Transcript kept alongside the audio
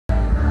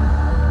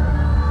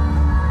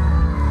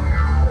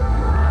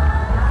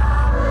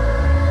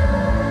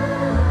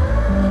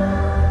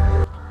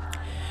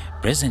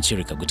President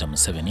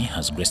Museveni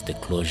has graced the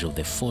closure of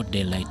the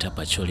 4-day light-up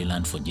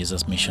Acholi-land for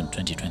Jesus Mission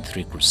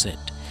 2023 Crusade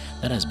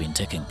that has been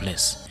taking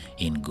place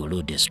in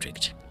Gulu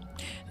district.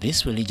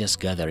 This religious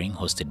gathering,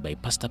 hosted by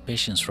Pastor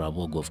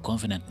Rwabwogo of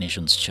Covenant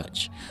Nations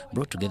Church,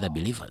 brought together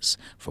believers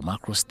from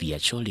across the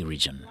Acholi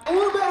region.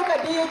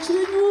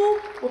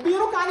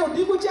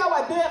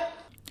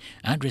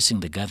 Addressing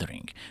the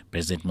gathering,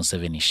 President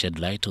Museveni shed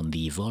light on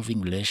the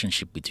evolving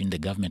relationship between the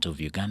government of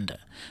Uganda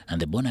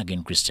and the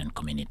born-again Christian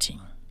community.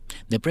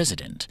 The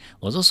president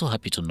was also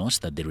happy to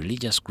note that the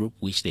religious group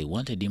which they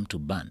wanted him to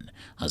ban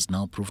has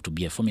now proved to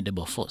be a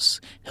formidable force,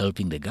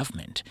 helping the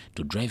government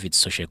to drive its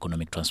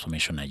socio-economic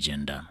transformation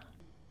agenda.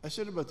 I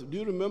said, but do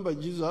you remember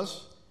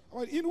Jesus?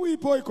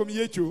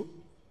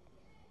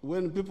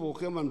 When people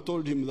came and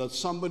told him that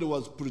somebody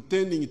was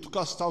pretending to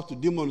cast out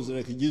demons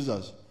like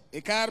Jesus.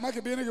 And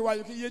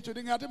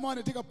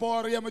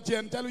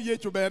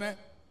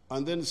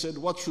then said,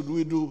 what should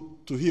we do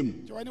to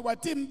him?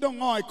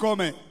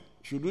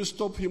 Should we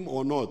stop him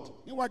or not?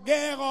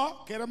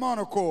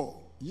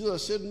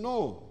 Jesus said,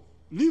 no,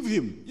 leave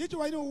him.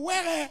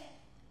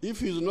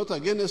 If he's not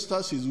against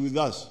us, he's with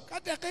us.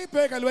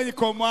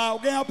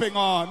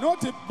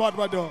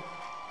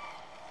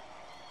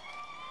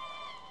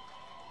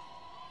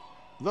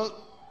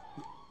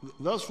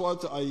 That's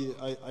what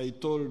I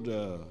told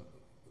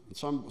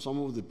some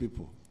of the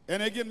people. You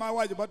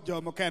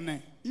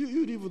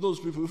leave those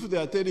people. If they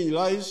are telling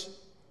lies,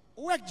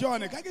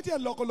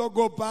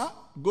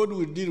 God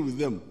will deal with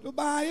them.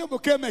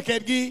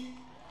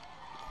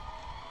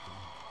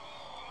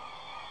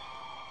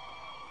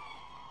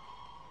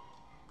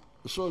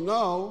 So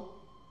now,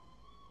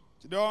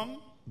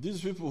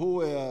 these people who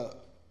were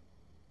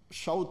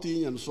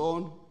shouting and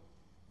so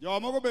on,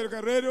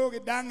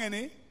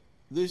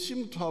 they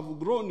seem to have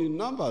grown in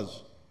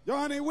numbers.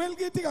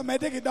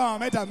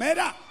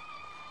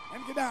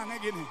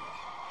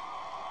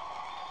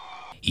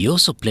 He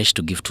also pledged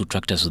to give 2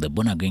 tractors to the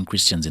born-again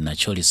Christians in the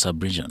Acholi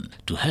sub-region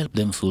to help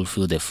them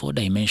fulfill the 4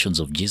 dimensions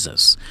of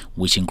Jesus,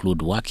 which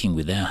include working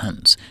with their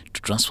hands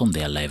to transform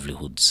their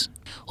livelihoods.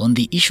 On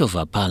the issue of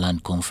our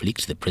land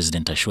conflict, the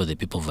president assured the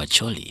people of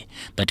Acholi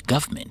that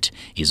government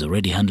is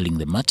already handling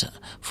the matter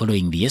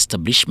following the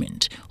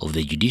establishment of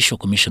the Judicial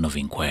Commission of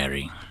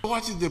Inquiry.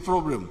 What is the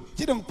problem?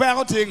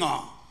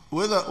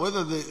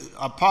 Whether the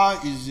APA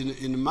is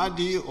in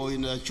Madi or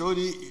in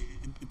Acholi,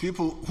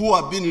 people who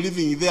have been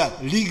living there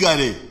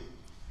legally.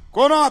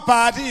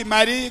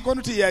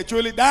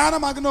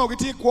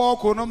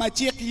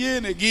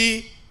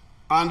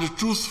 And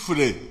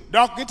truthfully.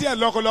 Not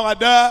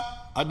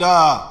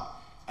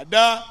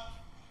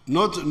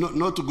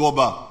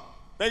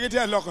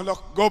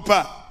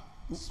Goba.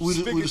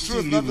 We'll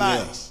still live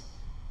there.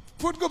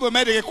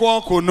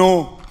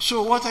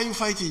 So what are you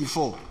fighting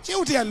for?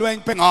 So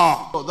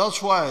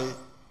that's why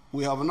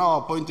we have now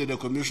appointed a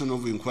commission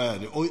of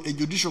inquiry, or a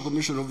judicial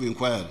commission of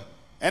inquiry.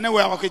 And all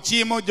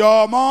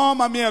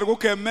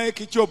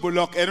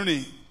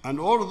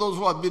of those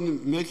who have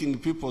been making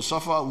people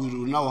suffer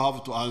will now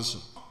have to answer.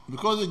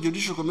 Because the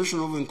judicial commission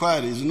of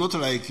inquiry is not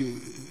like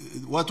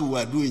what we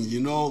are doing.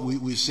 You know,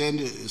 we send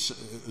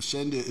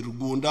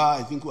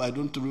Rugunda, I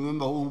don't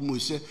remember whom we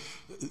say.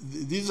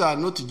 These are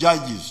not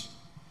judges.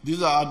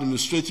 These are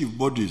administrative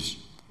bodies.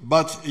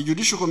 But a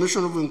judicial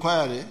commission of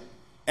inquiry,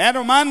 if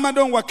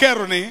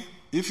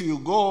you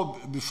go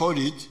before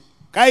it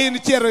and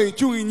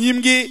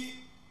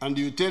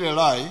you tell a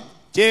lie,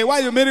 you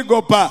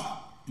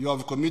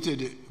have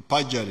committed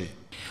perjury.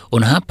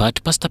 On her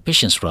part, Pastor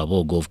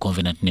Rwabwogo of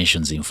Covenant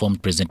Nations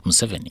informed President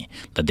Museveni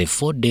that the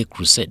 4-day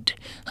crusade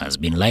has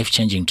been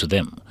life-changing to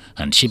them,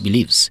 and she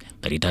believes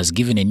that it has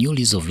given a new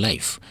lease of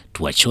life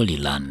to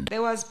Acholi-land.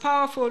 There was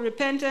powerful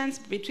repentance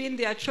between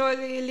the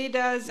Acholi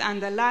leaders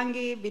and the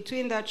Langi,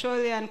 between the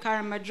Acholi and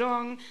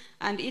Karamajong,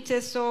 and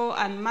Iteso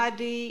and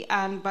Madi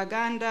and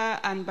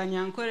Baganda and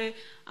Banyankore,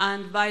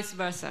 and vice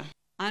versa.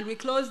 And we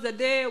closed the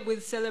day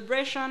with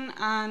celebration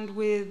and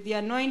with the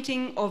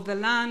anointing of the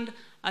land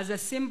as a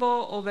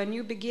symbol of a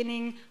new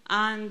beginning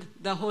and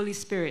the Holy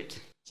Spirit.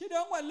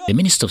 The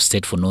Minister of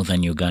State for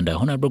Northern Uganda,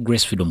 Honorable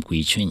Grace Freedom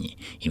Kuichenyi,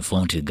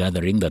 informed the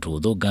gathering that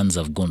although guns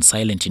have gone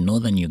silent in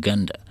Northern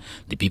Uganda,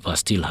 the people are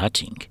still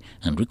hurting,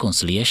 and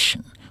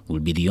reconciliation will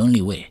be the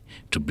only way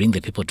to bring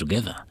the people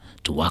together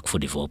to work for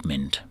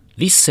development.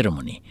 This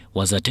ceremony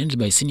was attended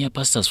by senior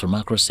pastors from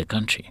across the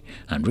country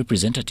and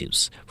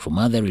representatives from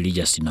other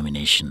religious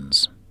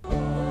denominations.